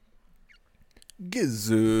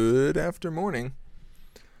Good after morning.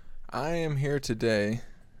 I am here today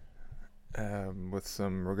with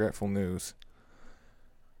some regretful news.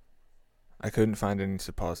 I couldn't find any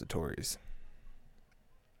suppositories.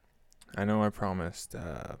 I know I promised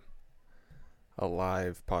a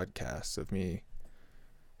live podcast of me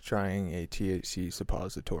trying a THC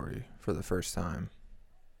suppository for the first time.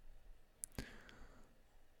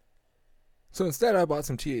 So instead, I bought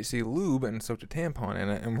some THC lube and soaked a tampon in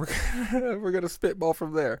it, and we're gonna spitball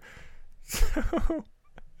from there. So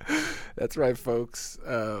that's right, folks.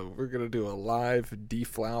 We're gonna do a live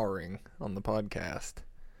deflowering on the podcast.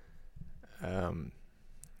 I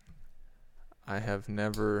have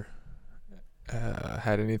never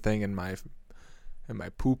had anything in my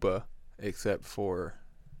poopa except for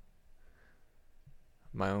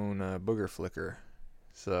my own booger flicker.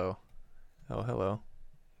 So, oh hello.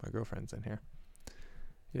 My girlfriend's in here.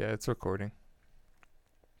 Yeah, it's recording.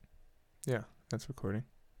 Yeah, that's recording.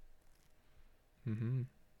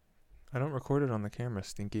 I don't record it on the camera,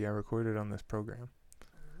 Stinky. I record it on this program.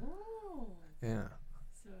 Oh. Yeah.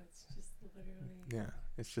 So it's just literally... Yeah,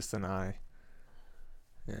 it's just an eye.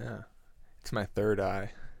 Yeah. It's my third eye.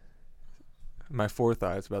 My fourth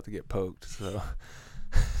eye is about to get poked, so...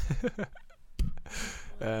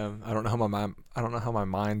 I don't know how my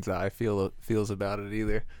mind's eye feels about it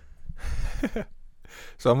either.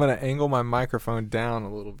 So I'm gonna angle my microphone down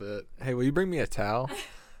a little bit. Hey, will you bring me a towel?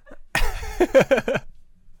 Do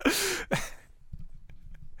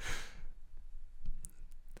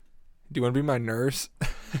you want to be my nurse?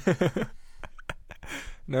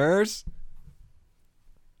 Nurse?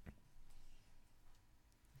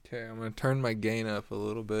 Okay, I'm gonna turn my gain up a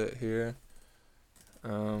little bit here.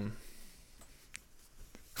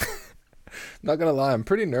 Not gonna lie, I'm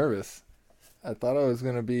pretty nervous. I thought I was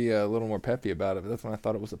gonna be a little more peppy about it, but that's when I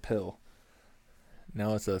thought it was a pill.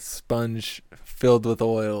 Now it's a sponge filled with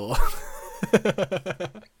oil.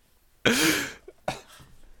 Okay.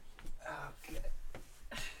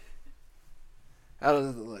 How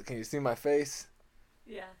does it look? Can you see my face?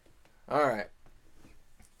 Yeah. Alright.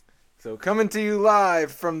 So coming to you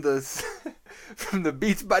live from the from the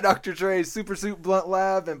Beats by Dr. Dre's Super Soup Blunt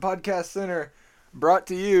Lab and Podcast Center, brought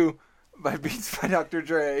to you by Beats by Dr.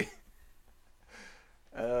 Dre.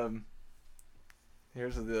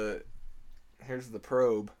 Here's the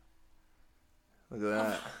probe. Look at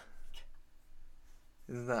that.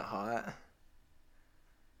 Isn't that hot?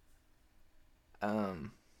 No.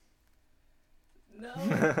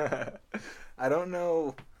 I don't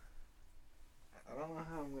know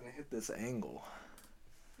how I'm gonna hit this angle.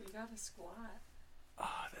 You gotta squat.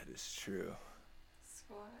 Oh, that is true.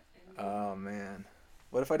 Squat and... Oh, man.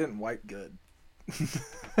 What if I didn't wipe good?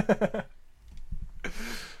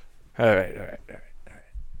 All right.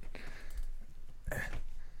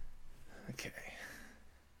 Okay.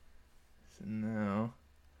 So now,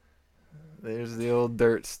 there's the old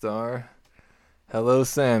dirt star. Hello,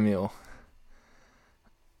 Samuel.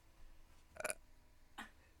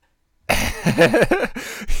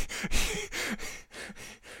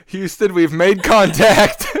 Houston, we've made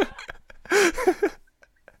contact.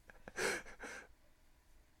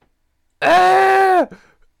 Ah!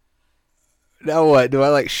 Now what? Do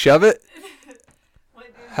I shove it? What,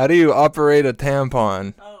 dude? How do you operate a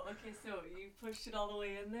tampon? Oh, okay, so you pushed it all the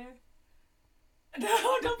way in there? No,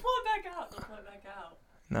 don't pull it back out. Don't pull it back out.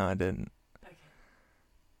 No, I didn't. Okay.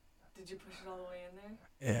 Did you push it all the way in there?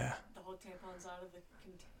 Yeah. The whole tampon's out of the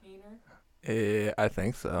container? Yeah, I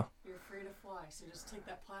think so. You're afraid of fly, so just take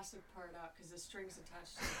that plastic part out because the string's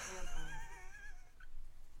attached to the tampon.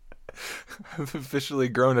 I've officially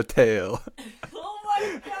grown a tail. Oh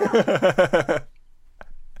my god!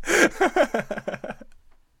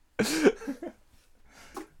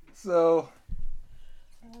 So,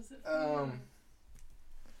 How's it feel?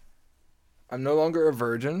 I'm no longer a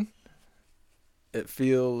virgin. It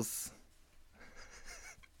feels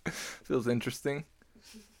interesting.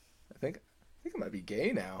 I think I might be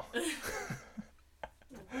gay now.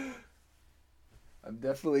 I'm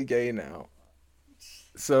definitely gay now.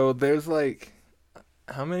 So there's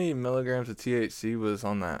how many milligrams of THC was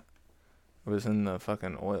in the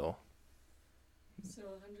fucking oil? So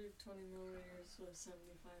 120 milliliters was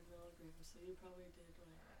 75 milligrams, so you probably did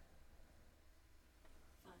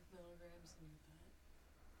 5 milligrams in your butt.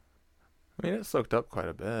 I mean, it soaked up quite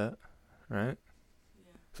a bit, right?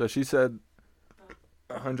 Yeah. So she said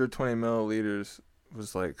 120 milliliters was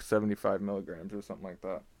 75 milligrams or something like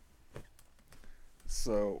that.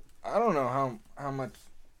 So I don't know how much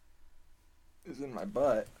is in my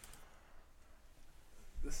butt.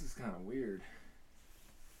 This is kind of weird.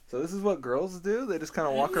 So this is what girls do? They just kind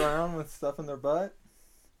of walk around with stuff in their butt?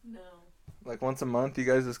 No. Like once a month, you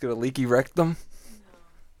guys just get a leaky rectum?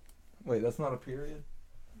 No. Wait, that's not a period?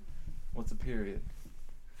 What's a period?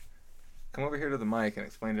 Come over here to the mic and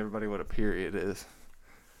explain to everybody what a period is.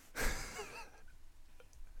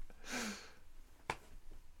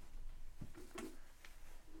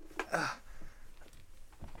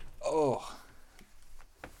 Oh.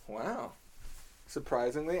 Wow.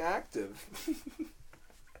 Surprisingly active.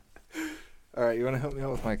 All right, you want to help me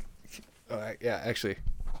out with my... yeah, actually.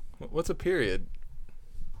 What's a period?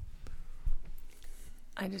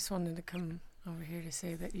 I just wanted to come over here to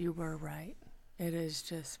say that you were right. It is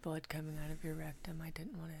just blood coming out of your rectum. I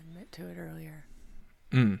didn't want to admit to it earlier.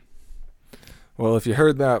 Well, if you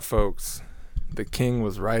heard that, folks, the king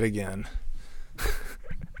was right again.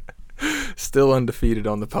 Still undefeated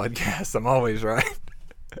on the podcast. I'm always right.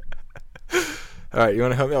 All right, you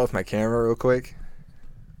want to help me out with my camera real quick?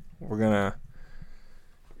 I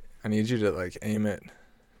need you to, like, aim it.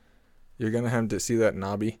 You're going to have to see that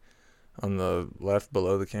knobby on the left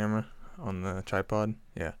below the camera on the tripod.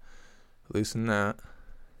 Yeah. Loosen that.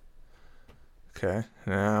 Okay,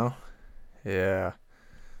 now. Yeah.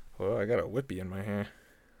 Well, I got a whippy in my hair.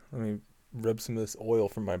 Let me rub some of this oil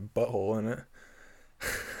from my butthole in it.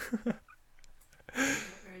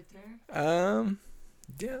 Right there?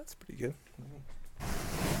 Yeah, that's pretty good.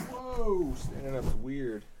 Whoa, standing up's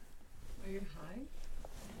weird. Are you high?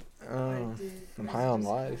 I'm high on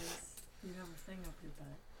life. You have a thing up your butt.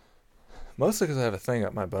 Mostly because I have a thing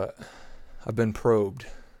up my butt. I've been probed.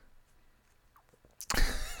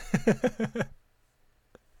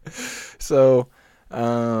 So,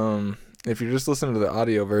 if you're just listening to the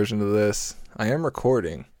audio version of this, I am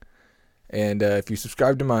recording. And if you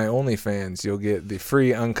subscribe to my OnlyFans, you'll get the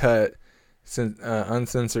free, uncut,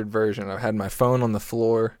 uncensored version. I've had my phone on the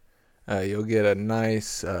floor. You'll get a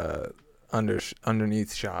nice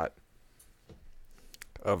underneath shot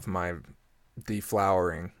of my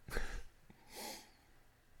deflowering.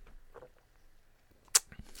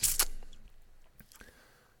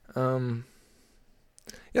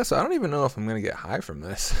 Yeah, so I don't even know if I'm gonna get high from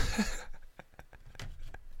this.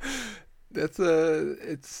 It's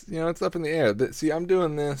up in the air. See, I'm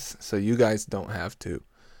doing this so you guys don't have to,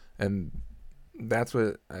 and that's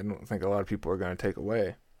what I don't think a lot of people are gonna take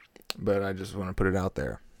away. But I just want to put it out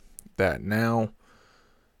there that now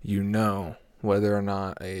you know whether or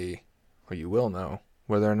not you will know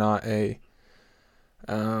whether or not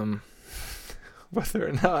whether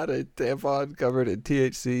or not a tampon covered in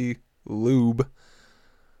THC lube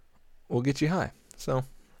will get you high. So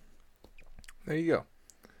there you go.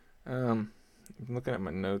 I'm looking at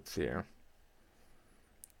my notes here.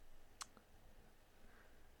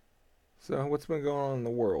 So what's been going on in the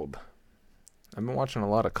world? I've been watching a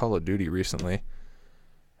lot of Call of Duty recently.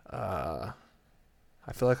 I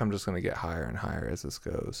feel like I'm just going to get higher and higher as this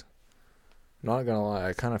goes. I'm not going to lie,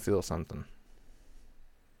 I kind of feel something.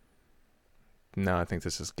 No, I think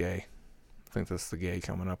this is gay. I think this is the gay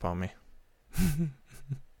coming up on me.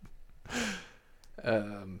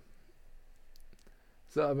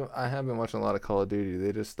 So I have been watching a lot of Call of Duty.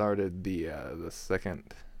 They just started the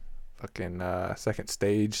second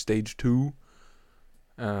stage 2.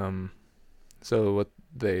 So what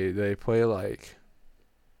they play, like,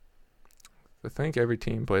 I think every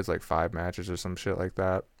team plays like 5 matches or some shit like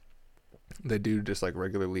that. They do just like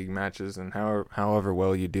regular league matches, and however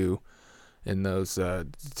well you do in those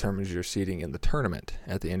determines your seeding in the tournament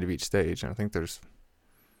at the end of each stage. And I think there's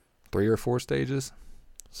 3 or 4 stages.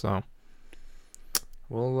 So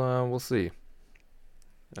we'll see.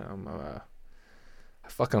 I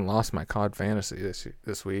fucking lost my COD Fantasy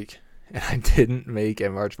this week, and I didn't make a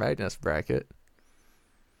March Madness bracket.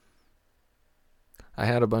 I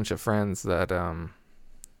had a bunch of friends that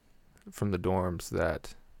from the dorms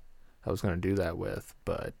that I was going to do that with,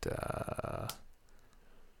 but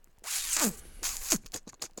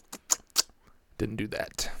didn't do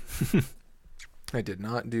that. I did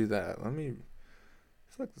not do that. I feel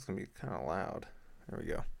like this is going to be kind of loud. There we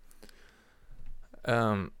go.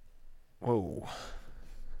 Whoa.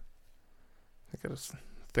 I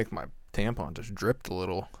think my tampon just dripped a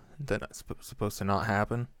little. That's supposed to not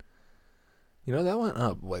happen. You know, that went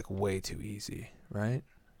up like way too easy, right?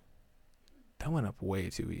 That went up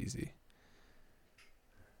way too easy.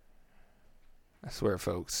 I swear,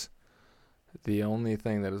 folks, the only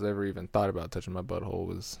thing that has ever even thought about touching my butthole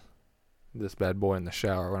was this bad boy in the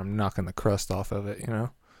shower when I'm knocking the crust off of it, you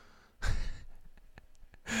know?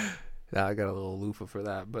 Yeah, I got a little loofah for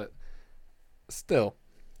that, but still,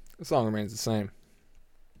 the song remains the same.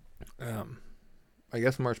 I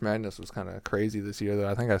guess March Madness was kind of crazy this year, though.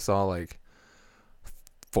 I think I saw like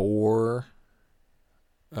 4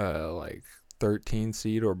 13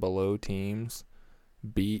 seed or below teams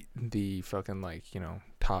beat the fucking, like,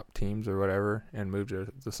 top teams or whatever and moved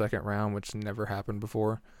to the second round, which never happened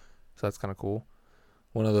before. So that's kind of cool.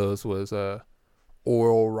 One of those was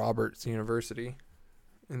Oral Roberts University,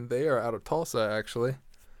 and they are out of Tulsa, actually,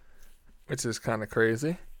 which is kind of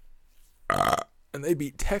crazy. And they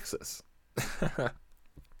beat Texas.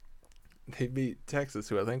 They beat Texas,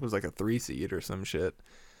 who I think was like a 3 seed or some shit.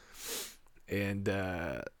 And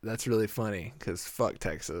that's really funny because fuck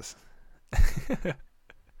Texas.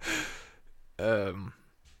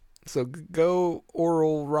 So go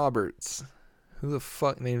Oral Roberts. Who the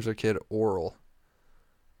fuck names their kid Oral?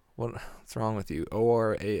 What's wrong with you?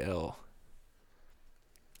 Oral.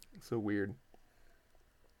 So weird.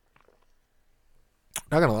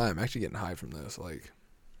 Not gonna lie, I'm actually getting high from this. Like,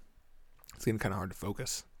 it's getting kind of hard to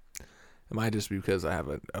focus. It might just be because I have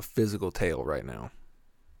a physical tail right now.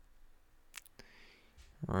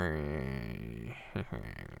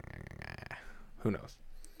 Who knows?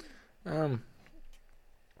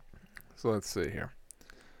 So let's see here.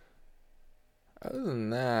 Other than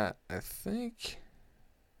that, I think...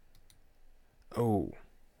 Oh,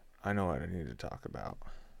 I know what I need to talk about.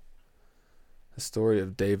 The story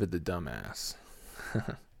of David the Dumbass.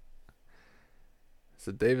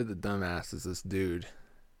 So David the Dumbass is this dude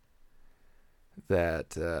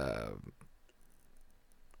that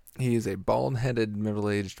he is a bald-headed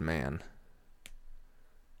middle-aged man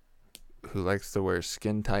who likes to wear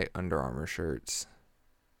skin-tight Under Armour shirts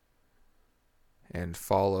and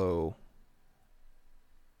follow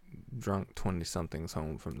drunk 20-somethings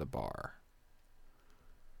home from the bar.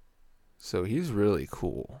 So he's really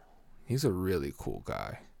cool. He's a really cool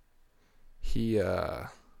guy. He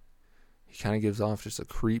kind of gives off just a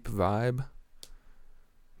creep vibe.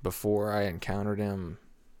 Before I encountered him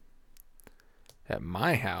at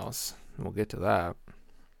my house, we'll get to that,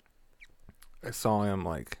 I saw him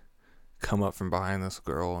like come up from behind this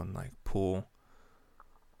girl and like pull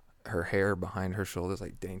her hair behind her shoulders,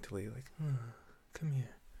 like daintily, like, come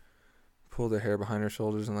here. Pull the hair behind her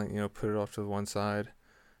shoulders and like, put it off to the one side.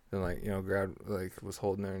 Then like, grab, like, was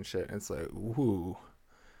holding her and shit. And it's like, ooh,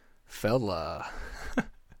 fella.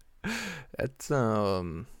 That's, it's a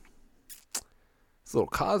little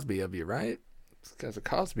Cosby of you, right? This guy's a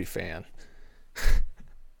Cosby fan.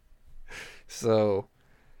 So,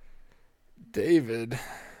 David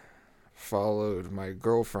followed my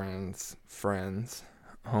girlfriend's friends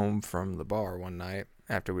home from the bar one night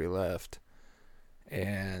after we left.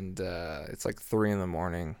 And it's like 3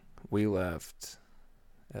 a.m. We left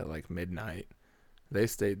at like midnight. They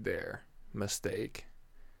stayed there. Mistake.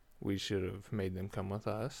 We should have made them come with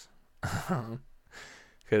us.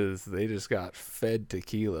 Because they just got fed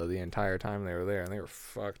tequila the entire time they were there, and they were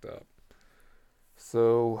fucked up.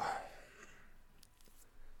 So,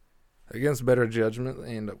 against better judgment,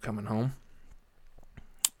 they end up coming home.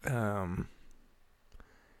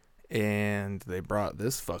 And they brought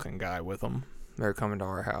this fucking guy with them. They're coming to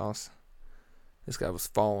our house. This guy was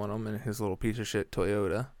following them in his little piece of shit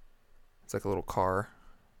Toyota. It's like a little car.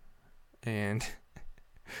 And,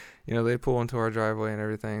 they pull into our driveway and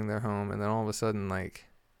everything. They're home. And then all of a sudden, like,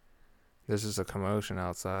 there's just a commotion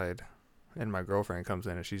outside. And my girlfriend comes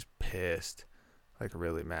in and she's pissed. Like,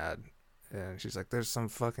 really mad. And she's like, there's some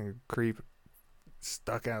fucking creep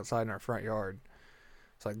stuck outside in our front yard.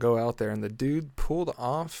 So I go out there and the dude pulled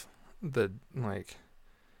off the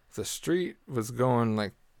street was going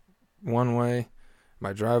like one way.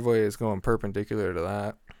 My driveway is going perpendicular to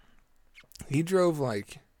that. He drove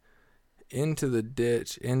like into the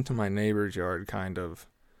ditch, into my neighbor's yard, kind of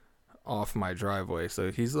off my driveway.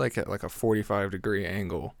 So he's like at like a 45-degree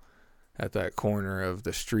angle at that corner of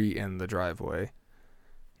the street and the driveway.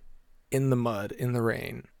 In the mud, in the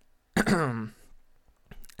rain.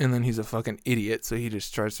 And then he's a fucking idiot, so he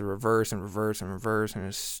just tries to reverse and reverse and reverse in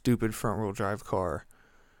his stupid front-wheel drive car.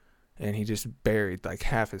 And he just buried like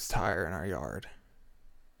half his tire in our yard.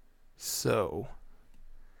 So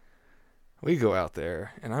we go out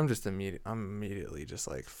there, and I'm immediately just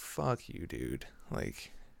like, fuck you, dude.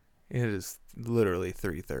 Like, it is literally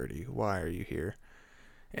 3:30. Why are you here?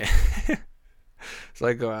 So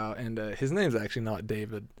I go out, and his name's actually not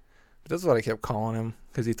David. But that's what I kept calling him,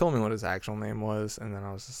 because he told me what his actual name was, and then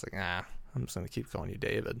I was just like, I'm just going to keep calling you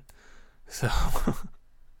David. So,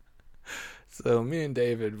 so me and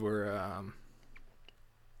David were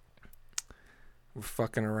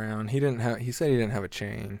fucking around. He said he didn't have a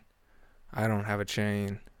chain. I don't have a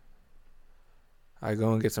chain. I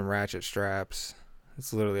go and get some ratchet straps.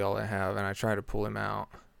 That's literally all I have, and I try to pull him out.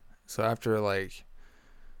 So after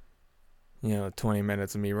 20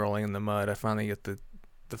 minutes of me rolling in the mud, I finally get the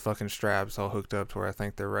fucking straps all hooked up to where I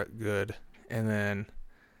think they're good. And then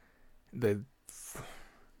I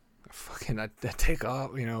take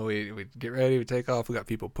off. You know, we get ready, we take off. We got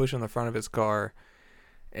people pushing the front of his car,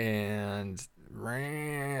 and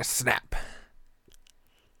snap,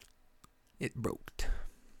 it broke.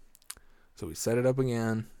 So we set it up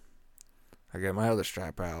again. I get my other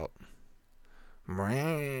strap out.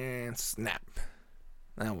 Snap,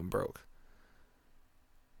 that one broke.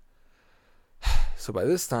 So by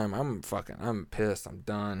this time, I'm pissed. I'm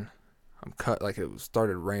done. I'm cut, like it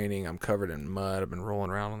started raining. I'm covered in mud. I've been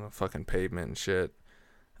rolling around on the fucking pavement and shit.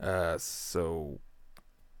 And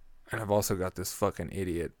I've also got this fucking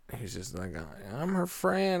idiot. He's just like, I'm her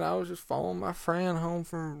friend. I was just following my friend home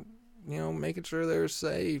from, making sure they're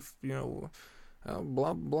safe. Blah,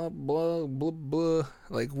 blah, blah, blah, blah.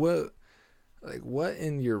 Like what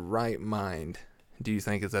in your right mind do you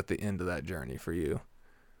think is at the end of that journey for you?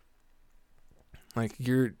 Like,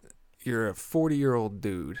 you're a 40-year-old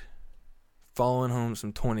dude following home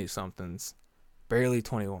some 20-somethings, barely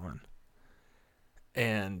 21,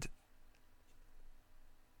 and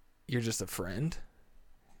you're just a friend.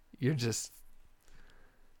 You're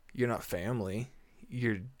not family.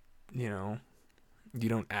 You don't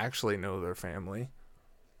actually know their family.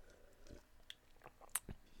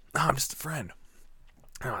 No, I'm just a friend.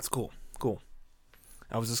 No, it's cool.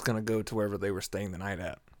 I was just going to go to wherever they were staying the night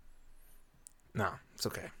at. No, it's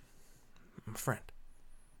okay. I'm a friend.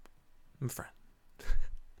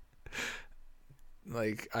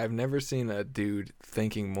 Like, I've never seen a dude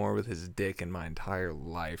thinking more with his dick in my entire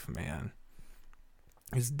life, man.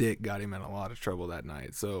 His dick got him in a lot of trouble that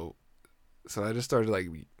night. So I just started, like,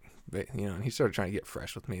 and he started trying to get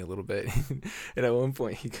fresh with me a little bit. And at one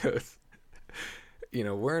point he goes,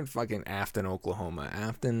 we're in fucking Afton, Oklahoma.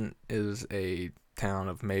 Afton is a town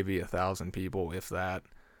of maybe 1,000 people, if that.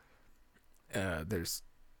 There's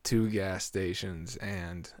 2 gas stations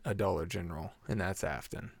and a Dollar General, and that's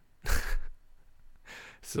Afton.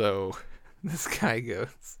 So this guy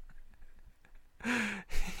goes,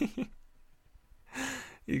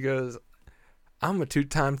 he goes, I'm a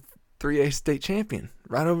 2-time 3A state champion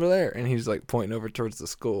right over there. And he's like pointing over towards the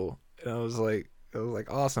school. And I was like,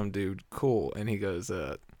 awesome, dude. Cool. And he goes,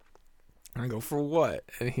 I go, for what?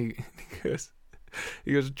 And he goes,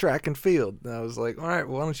 track and field. And I was like, all right,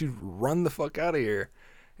 well, why don't you run the fuck out of here?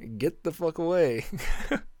 Get the fuck away.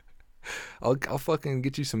 I'll fucking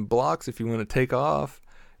get you some blocks if you want to take off.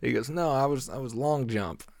 He goes, no, I was long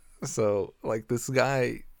jump. So, like, this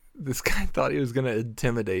guy thought he was going to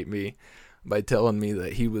intimidate me by telling me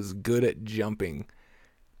that he was good at jumping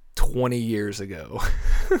 20 years ago.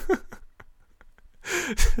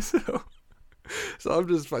 So I'm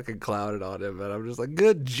just fucking clouded on him, and I'm just like,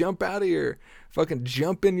 good, jump out of here. Fucking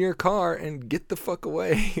jump in your car and get the fuck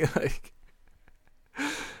away. Like,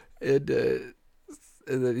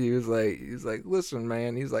 and then he was like, listen,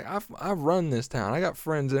 man. He's like, I run this town. I got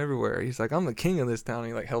friends everywhere. He's like, I'm the king of this town. And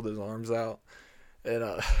he like held his arms out, and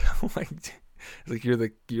I'm like, he's like, you're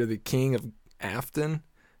the king of Afton.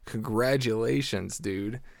 Congratulations,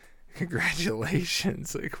 dude.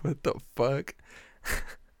 Congratulations. Like, what the fuck?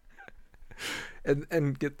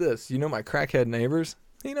 And get this, my crackhead neighbors?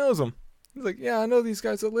 He knows them. He's like, yeah, I know these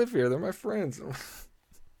guys that live here. They're my friends.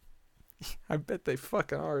 I bet they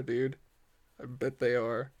fucking are, dude. I bet they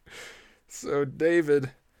are. So David's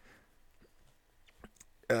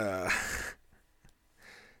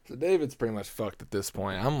pretty much fucked at this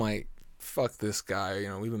point. I'm like, fuck this guy.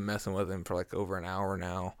 We've been messing with him for like over an hour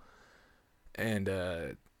now. And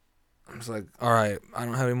I'm just like, all right, I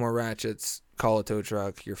don't have any more ratchets. Call a tow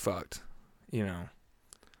truck. You're fucked.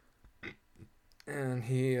 And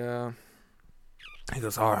he goes,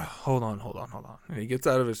 all right, hold on. And he gets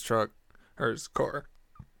out of his truck, or his car.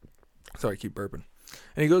 Sorry, I keep burping.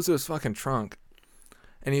 And he goes to his fucking trunk,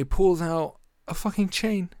 and he pulls out a fucking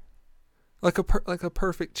chain, like a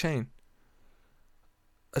perfect chain,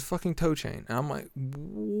 a fucking tow chain. And I'm like,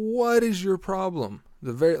 what is your problem?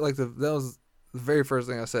 That was the very first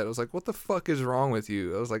thing I said. I was like, what the fuck is wrong with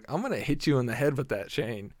you? I was like, I'm gonna hit you in the head with that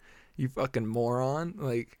chain, you fucking moron.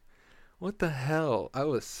 Like, what the hell? I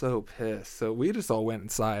was so pissed. So we just all went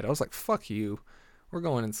inside. I was like, fuck you. We're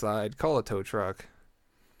going inside. Call a tow truck.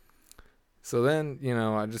 So then,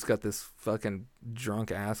 I just got this fucking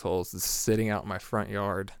drunk asshole just sitting out in my front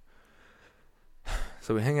yard.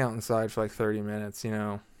 So we hang out inside for like 30 minutes,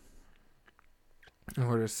 and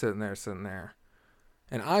we're just sitting there.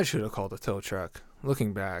 And I should have called a tow truck,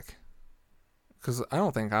 looking back. Because I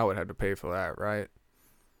don't think I would have to pay for that, right?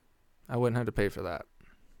 I wouldn't have to pay for that.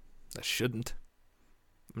 I shouldn't.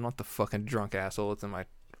 I'm not the fucking drunk asshole that's in my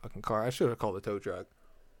fucking car. I should have called a tow truck.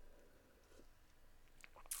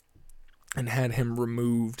 And had him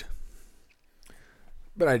removed.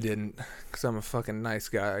 But I didn't, because I'm a fucking nice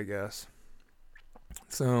guy, I guess.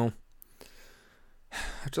 So,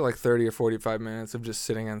 after like 30 or 45 minutes of just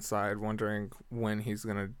sitting inside wondering when he's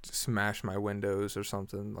going to smash my windows or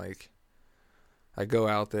something, like, I go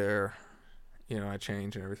out there, I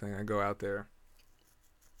change and everything. I go out there,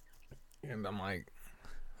 and I'm like,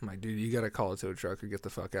 dude, you got to call a tow truck or get the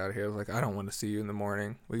fuck out of here. I was like, I don't want to see you in the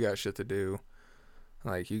morning. We got shit to do.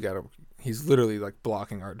 Like, he's literally, like,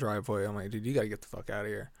 blocking our driveway. I'm like, dude, you got to get the fuck out of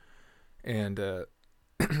here. And,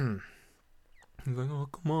 he's like, oh,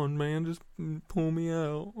 come on, man, just pull me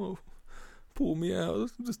out. Oh, pull me out.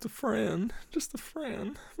 Just a friend.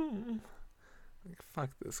 Like, fuck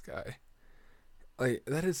this guy. Like,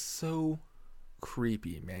 that is so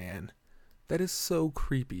creepy, man. That is so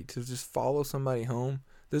creepy to just follow somebody home.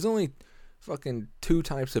 There's only fucking 2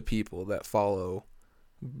 types of people that follow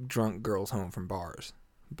drunk girls home from bars: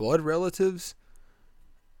 blood relatives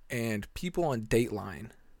and people on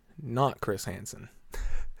Dateline, not Chris Hansen.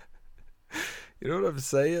 You know what I'm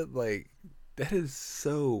saying? Like, that is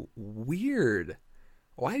so weird.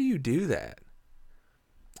 Why do you do that?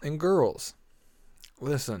 And girls,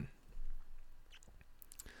 listen,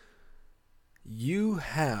 you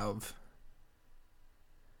have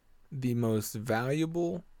the most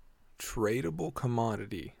valuable, tradable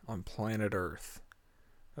commodity on planet Earth.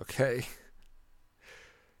 Okay?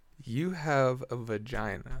 You have a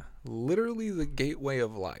vagina, literally the gateway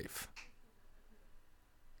of life.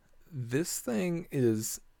 This thing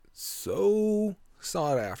is so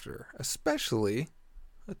sought after, especially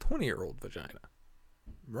a 20-year-old vagina,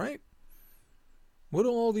 right? What do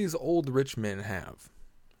all these old rich men have?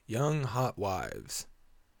 Young, hot wives.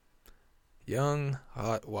 Young,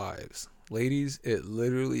 hot wives. Ladies, it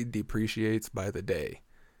literally depreciates by the day,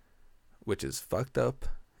 which is fucked up,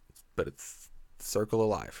 but it's the circle of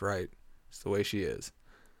life, right? It's the way she is.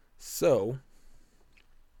 So,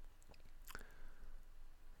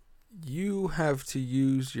 you have to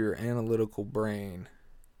use your analytical brain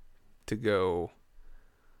to go,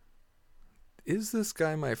 is this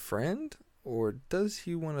guy my friend, or does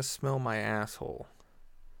he want to smell my asshole?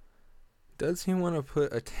 Does he want to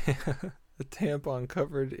put a tampon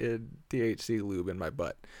covered in THC lube in my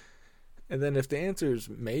butt? And then if the answer is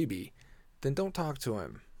maybe, then don't talk to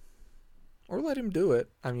him. Or let him do it.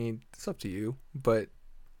 I mean, it's up to you. But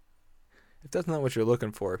if that's not what you're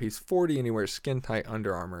looking for, if he's 40 and he wears skin-tight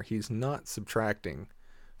Under Armour, he's not subtracting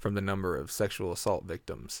from the number of sexual assault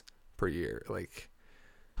victims per year. Like,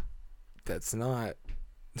 that's not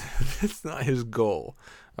his goal.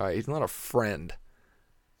 All right, he's not a friend.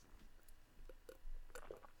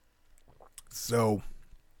 So,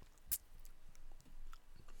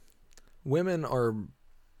 women are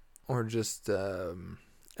just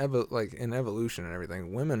like in evolution and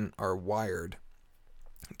everything. Women are wired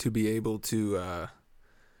to be able to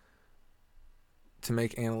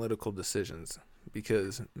make analytical decisions,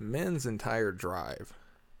 because men's entire drive.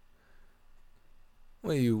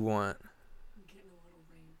 What do you want? I'm getting a little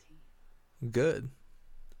ranty. Good.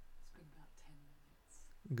 It's been about 10 minutes.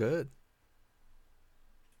 Good.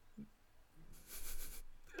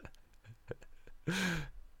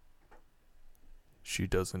 She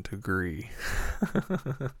doesn't agree.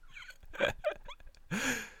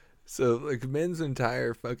 So, like, men's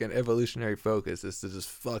entire fucking evolutionary focus is to just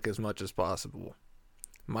fuck as much as possible.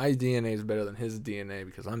 My DNA is better than his DNA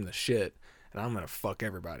because I'm the shit, and I'm gonna fuck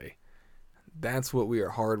everybody. That's what we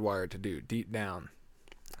are hardwired to do deep down.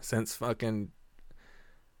 Since fucking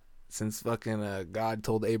God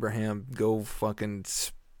told Abraham, go fucking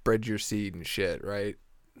spread your seed and shit, right?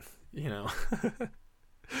 You know.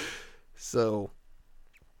 So,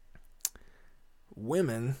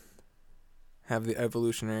 women have the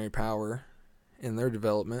evolutionary power in their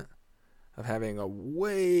development of having a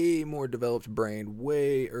way more developed brain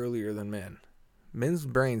way earlier than men. Men's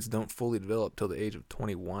brains don't fully develop till the age of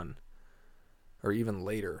 21, or even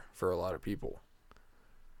later for a lot of people.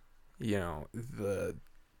 You know, the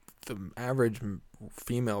average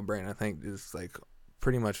female brain, I think, is like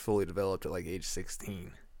pretty much fully developed at like age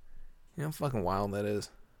 16. You know how fucking wild that is?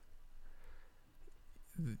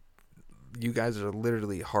 You guys are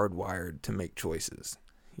literally hardwired to make choices.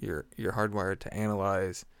 You're hardwired to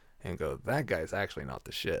analyze and go, that guy's actually not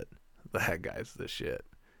the shit. That guy's the shit.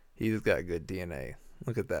 He's got good DNA.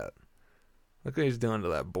 Look at that. Look what he's doing to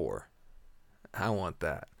that boar. I want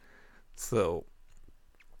that. So,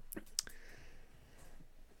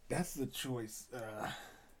 that's the choice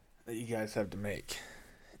that you guys have to make.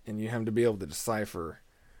 And you have to be able to decipher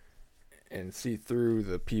and see through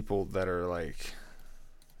the people that are like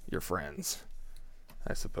your friends,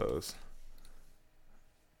 I suppose.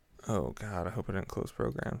 Oh God, I hope I didn't close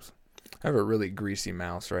programs. I have a really greasy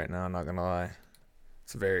mouse right now, I'm not gonna lie.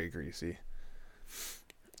 It's very greasy.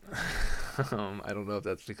 I don't know if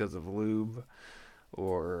that's because of lube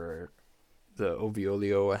or the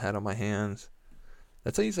oviolio I had on my hands.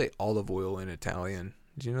 That's how you say olive oil in Italian.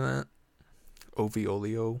 Did you know that?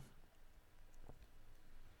 Oviolio.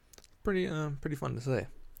 Pretty fun to say.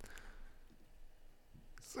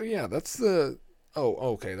 So yeah, that's the... Oh,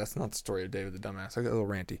 okay, that's not the story of David the Dumbass. I got a little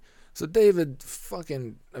ranty. So David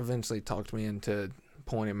fucking eventually talked me into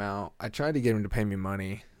pulling him out. I tried to get him to pay me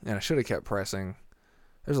money, and I should have kept pressing.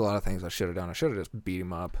 There's a lot of things I should have done. I should have just beat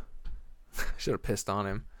him up. I should have pissed on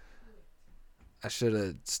him. I should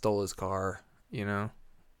have stole his car, you know?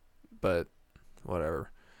 But,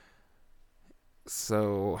 whatever.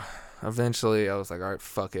 So, eventually I was like, alright,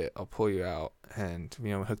 fuck it. I'll pull you out and,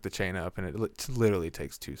 hook the chain up. And it literally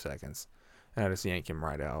takes 2 seconds. And I just yank him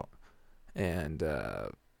right out. And,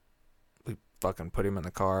 we fucking put him in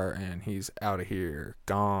the car and he's out of here.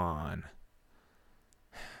 Gone.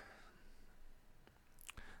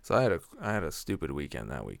 So I had a stupid weekend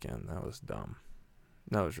that weekend. That was dumb.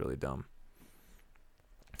 That was really dumb.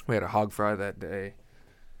 We had a hog fry that day.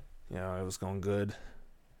 It was going good.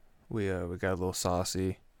 We got a little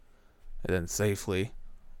saucy, and then safely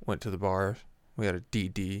went to the bars. We had a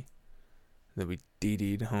DD. Then we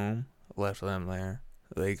DD'd home, left them there.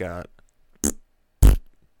 They got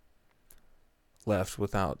left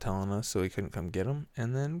without telling us, so we couldn't come get them.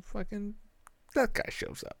 And then fucking that guy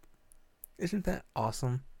shows up. Isn't that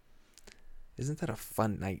awesome? Isn't that a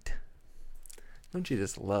fun night? Don't you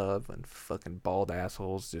just love when fucking bald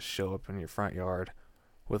assholes just show up in your front yard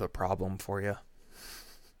with a problem for you?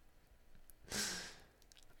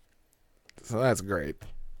 So that's great.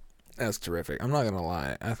 That's terrific. I'm not gonna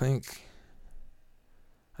lie. I think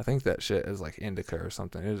that shit is like indica or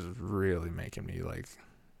something. It is really making me like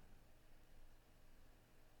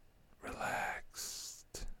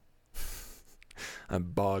relaxed. I'm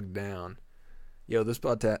bogged down. Yo, this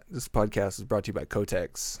podcast is brought to you by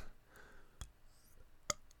Kotex.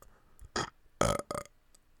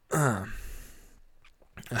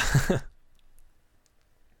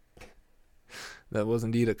 That was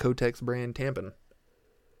indeed a Kotex brand tampon.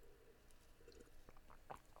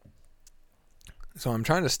 So I'm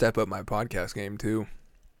trying to step up my podcast game too.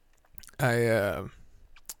 I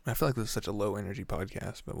feel like this is such a low energy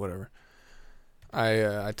podcast, but whatever.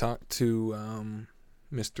 I talked to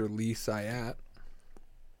Mr. Lee Syatt,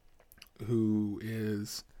 who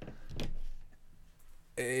is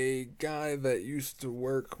a guy that used to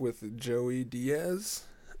work with Joey Diaz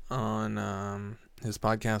on his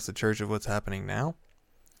podcast, The Church of What's Happening Now.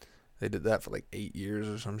 They did that for like 8 years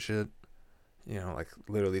or some shit. Like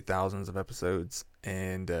literally thousands of episodes.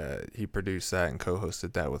 And he produced that and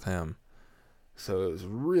co-hosted that with him. So it was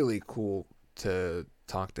really cool to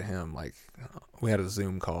talk to him. Like, we had a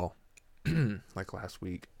Zoom call like last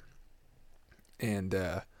week. And,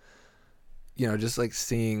 just like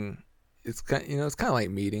seeing, it's kind of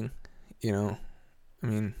like meeting, I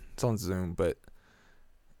mean, it's on Zoom, but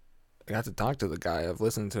I got to talk to the guy. I've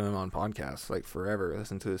listened to him on podcasts like forever.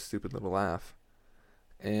 Listened to his stupid little laugh,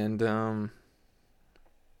 and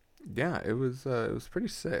yeah, it was pretty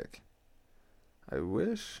sick. I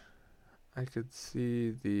wish I could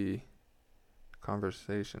see the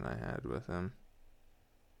conversation I had with him.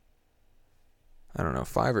 I don't know.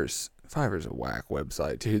 Fiverr's a whack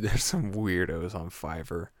website, dude. There's some weirdos on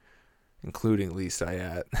Fiverr, including Lee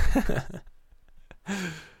Syatt.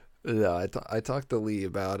 Yeah, I talked to Lee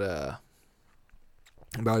about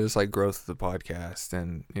just like growth of the podcast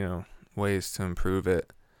and ways to improve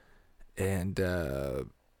it, and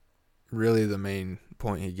really the main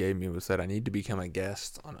point he gave me was that I need to become a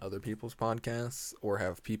guest on other people's podcasts or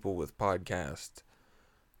have people with podcasts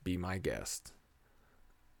be my guest,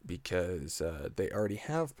 because they already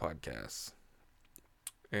have podcasts,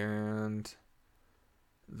 and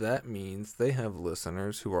that means they have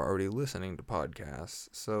listeners who are already listening to podcasts.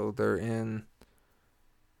 So they're in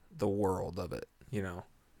the world of it,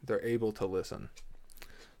 They're able to listen.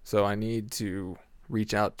 So I need to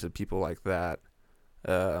reach out to people like that,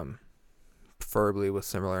 preferably with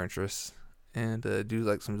similar interests, and do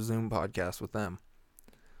like some Zoom podcasts with them.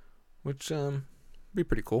 Which be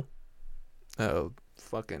pretty cool.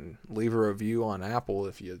 Fucking leave a review on Apple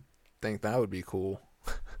if you think that would be cool.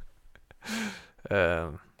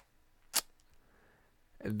 And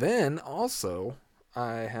then also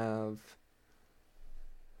I have,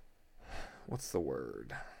 what's the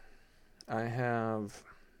word? I have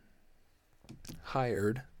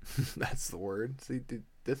hired, that's the word. See, dude,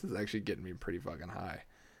 this is actually getting me pretty fucking high.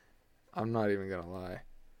 I'm not even gonna lie.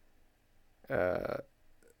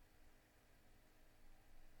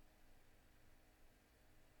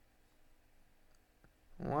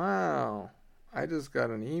 Wow. I just got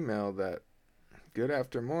an email that Good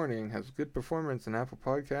After Morning has good performance in Apple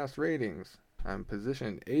Podcast ratings. I'm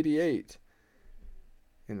positioned 88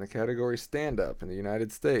 in the category stand-up in the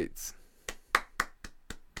United States.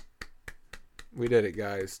 We did it,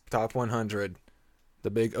 guys. Top 100.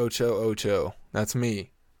 The big Ocho Ocho. That's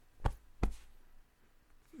me.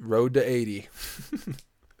 Road to 80.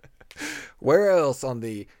 Where else on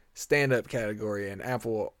the stand-up category in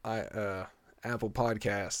Apple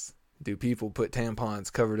Podcasts do people put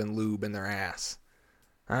tampons covered in lube in their ass?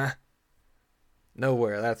 Huh?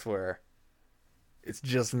 Nowhere. That's where. It's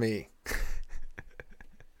just me.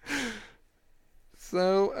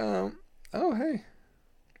 So, oh, hey.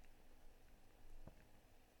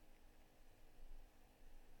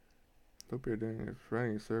 Hope you're doing a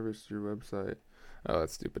writing service to your website. Oh,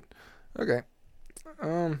 that's stupid. Okay.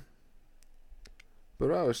 But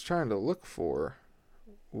what I was trying to look for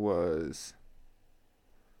was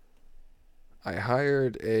I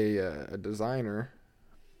hired a designer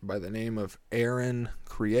by the name of Aaron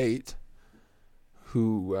Create,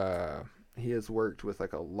 who he has worked with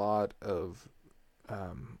like a lot of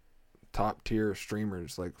top tier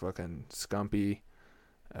streamers like fucking Scumpy.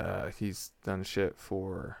 He's done shit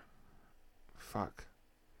for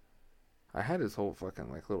I had his whole fucking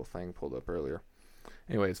like little thing pulled up earlier.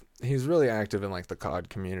 Anyways, he's really active in like the COD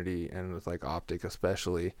community and with like Optic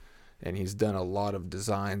especially, and he's done a lot of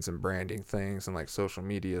designs and branding things and like social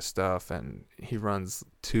media stuff, and he runs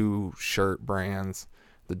 2 shirt brands.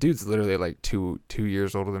 The dude's literally like 2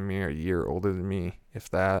 years older than me, or a year older than me, if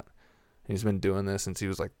that. He's been doing this since he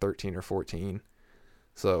was like 13 or 14.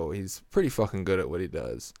 So he's pretty fucking good at what he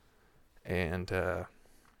does. And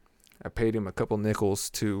I paid him a couple nickels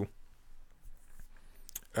to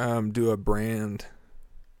do a brand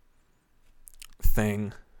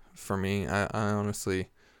thing for me. I honestly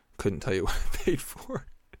couldn't tell you what I paid for.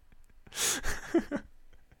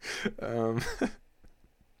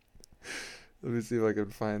 Let me see if I can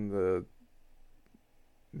find the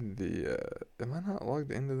am I not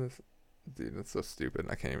logged into this? Dude, that's so stupid.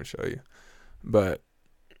 I can't even show you. But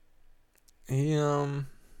he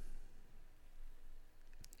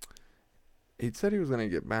said he was gonna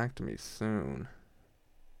get back to me soon.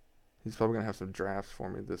 He's probably gonna have some drafts for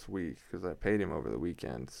me this week because I paid him over the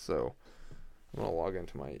weekend. So I'm gonna log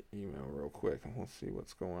into my email real quick and we'll see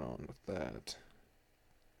what's going on with that.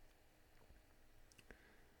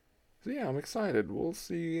 So yeah, I'm excited. We'll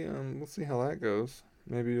see how that goes.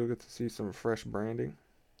 Maybe you'll get to see some fresh branding.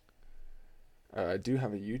 I do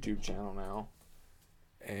have a YouTube channel now,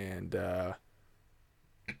 and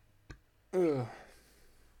I'm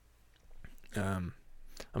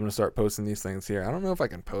gonna start posting these things here. I don't know if I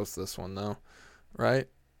can post this one though, right?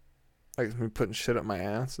 Like me putting shit up my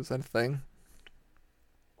ass. Is that a thing?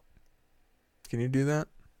 Can you do that?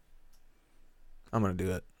 I'm gonna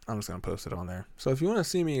do it. I'm just gonna post it on there. So if you want to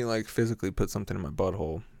see me like physically put something in my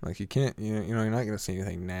butthole, like you can't, you know, you're not gonna see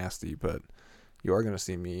anything nasty, but you are gonna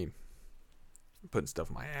see me putting stuff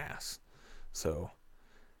in my ass. So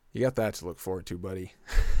you got that to look forward to, buddy.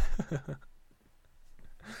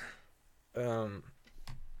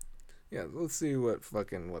 Yeah, let's see what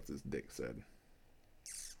this dick said.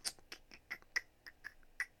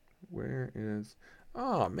 Where is...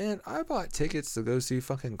 Oh, man, I bought tickets to go see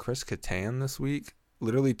fucking Chris Kattan this week.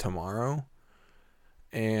 Literally tomorrow.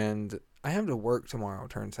 And I have to work tomorrow,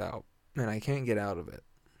 turns out. And I can't get out of it.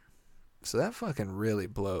 So that fucking really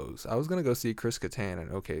blows. I was going to go see Chris Kattan in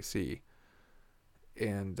OKC.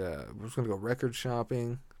 And we're just going to go record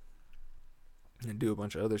shopping. And do a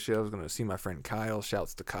bunch of other shit. I was going to see my friend Kyle.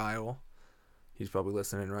 Shouts to Kyle. He's probably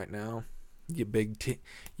listening right now. You big booty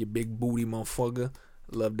motherfucker.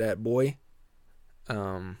 Love that boy.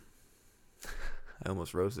 I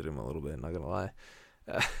almost roasted him a little bit, not gonna lie.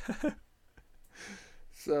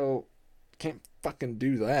 So, can't fucking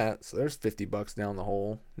do that. So there's $50 down the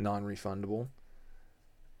hole, non-refundable.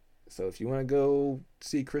 So if you want to go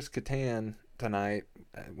see Chris Kattan tonight,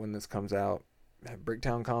 when this comes out, at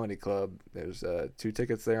Bricktown Comedy Club, there's 2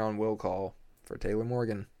 tickets there on will call for Taylor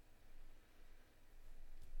Morgan.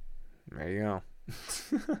 There you go.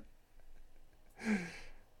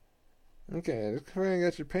 Okay, just I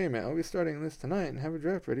got your payment. I'll be starting this tonight and have a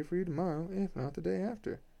draft ready for you tomorrow, if not the day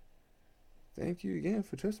after. Thank you again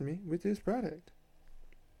for trusting me with this product.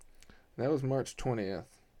 That was March 20th.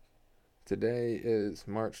 Today is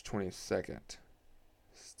March 22nd.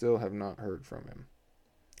 Still have not heard from him.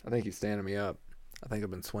 I think he's standing me up. I think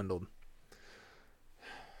I've been swindled.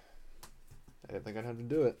 I didn't think I'd have to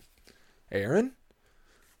do it. Aaron?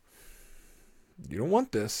 You don't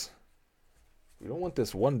want this. You don't want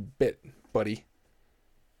this one bit, buddy.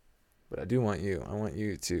 But I do want you. I want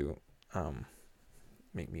you to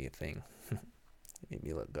make me a thing. Make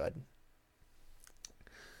me look good.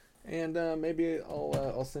 And maybe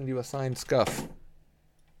I'll send you a signed scuff.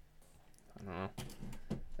 I don't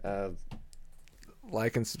know.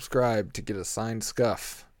 Like and subscribe to get a signed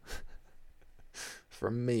scuff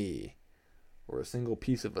from me, or a single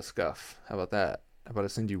piece of a scuff. How about that? How about I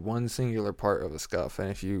send you one singular part of a scuff, and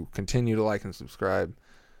if you continue to like and subscribe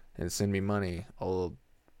and send me money, I'll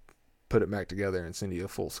put it back together and send you a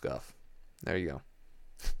full scuff. There you go.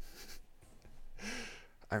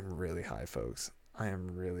 I'm really high, folks. I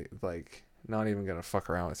am really, not even gonna fuck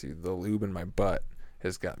around with you. The lube in my butt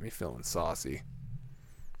has got me feeling saucy.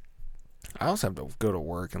 I also have to go to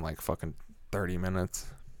work in fucking 30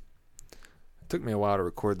 minutes. It took me a while to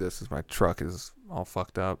record this because my truck is all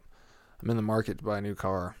fucked up. I'm in the market to buy a new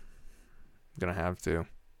car. I'm gonna have to.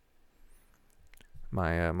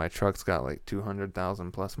 My truck's got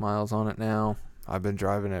 200,000 plus miles on it now. I've been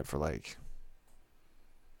driving it for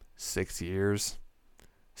 6 years,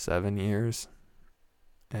 7 years,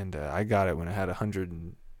 and I got it when it had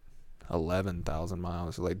 111,000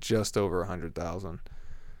 miles, so just over 100,000.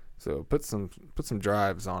 So put some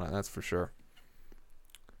drives on it, that's for sure.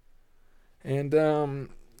 And now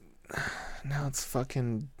it's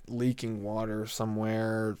fucking leaking water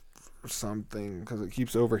somewhere or something because it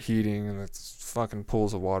keeps overheating and it's fucking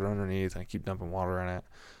pools of water underneath. I keep dumping water in it.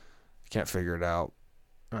 I can't figure it out.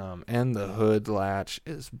 And the hood latch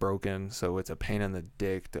is broken, so it's a pain in the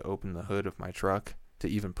dick to open the hood of my truck to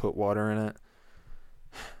even put water in it.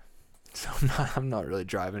 So I'm not really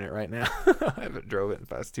driving it right now. I haven't drove it in the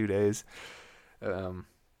past 2 days. I don't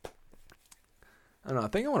know. I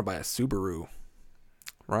think I want to buy a Subaru,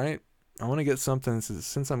 right? I want to get something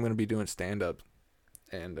since I'm going to be doing stand-up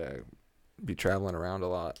and be traveling around a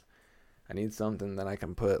lot. I need something that I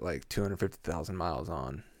can put 250,000 miles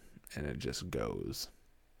on, and it just goes.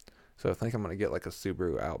 So I think I'm going to get a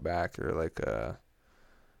Subaru Outback or a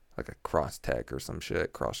Crosstrek or some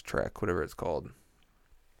shit, Crosstrek, whatever it's called.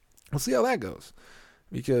 We'll see how that goes,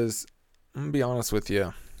 because I'm going to be honest with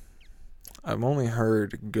you. I've only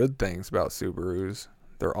heard good things about Subarus.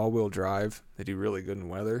 They're all-wheel drive. They do really good in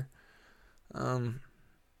weather. Funny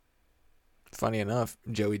enough,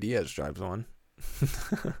 Joey Diaz drives one.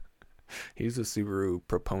 He's a Subaru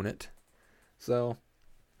proponent. So,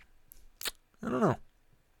 I don't know.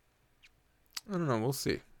 We'll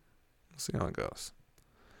see. We'll see how it goes.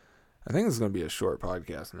 I think this is going to be a short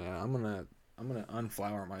podcast, man. I'm gonna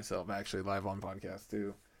unflower myself actually live on podcast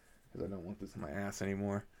too, because I don't want this in my ass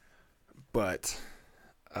anymore. But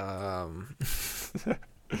I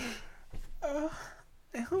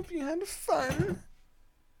hope you had fun. I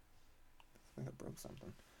think I broke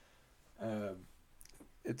something.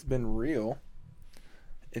 It's been real.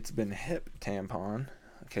 It's been hip, tampon.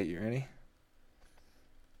 Okay, you ready?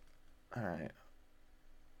 All right.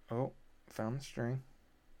 Oh, found the string.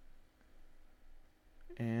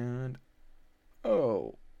 And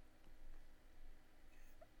oh.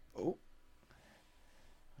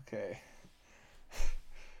 Okay.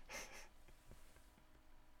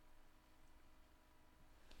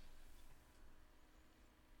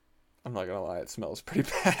 I'm not gonna lie, it smells pretty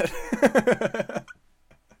bad.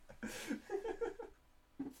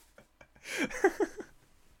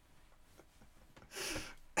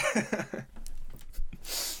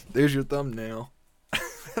 There's your thumbnail.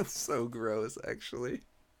 That's so gross, actually.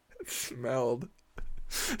 It smelled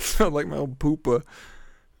like my old poopa.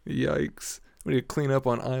 Yikes. We need to clean up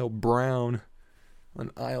on aisle brown.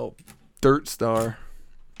 On aisle dirt star.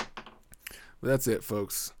 But that's it,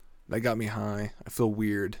 folks. That got me high. I feel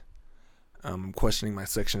weird. I'm questioning my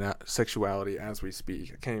sexuality as we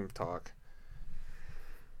speak. I can't even talk.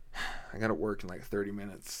 I gotta work in 30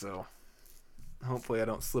 minutes, so hopefully I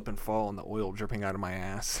don't slip and fall and the oil dripping out of my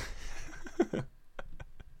ass.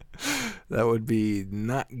 That would be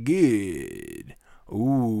not good.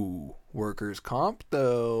 Ooh, workers' comp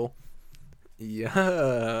though.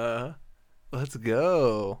 Yeah, let's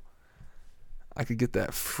go. I could get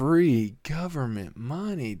that free government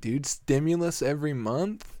money, dude. Stimulus every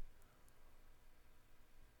month.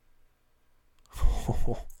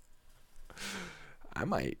 I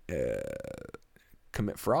might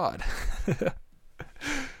commit fraud.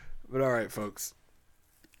 But all right, folks.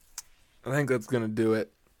 I think that's going to do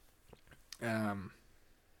it.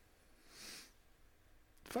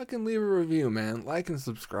 Fucking leave a review, man. Like and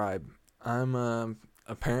subscribe.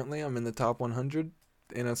 Apparently I'm in the top 100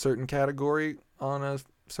 in a certain category on a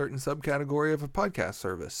certain subcategory of a podcast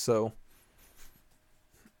service. So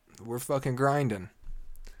we're fucking grinding.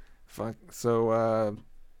 So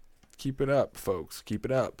keep it up, folks. Keep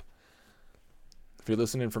it up. If you're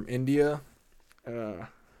listening from India,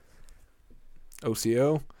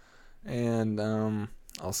 OCO. And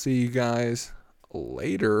I'll see you guys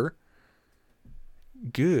later.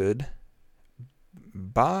 Good.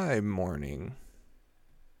 Bye morning.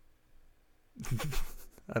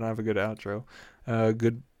 I don't have a good outro.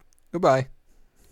 Goodbye.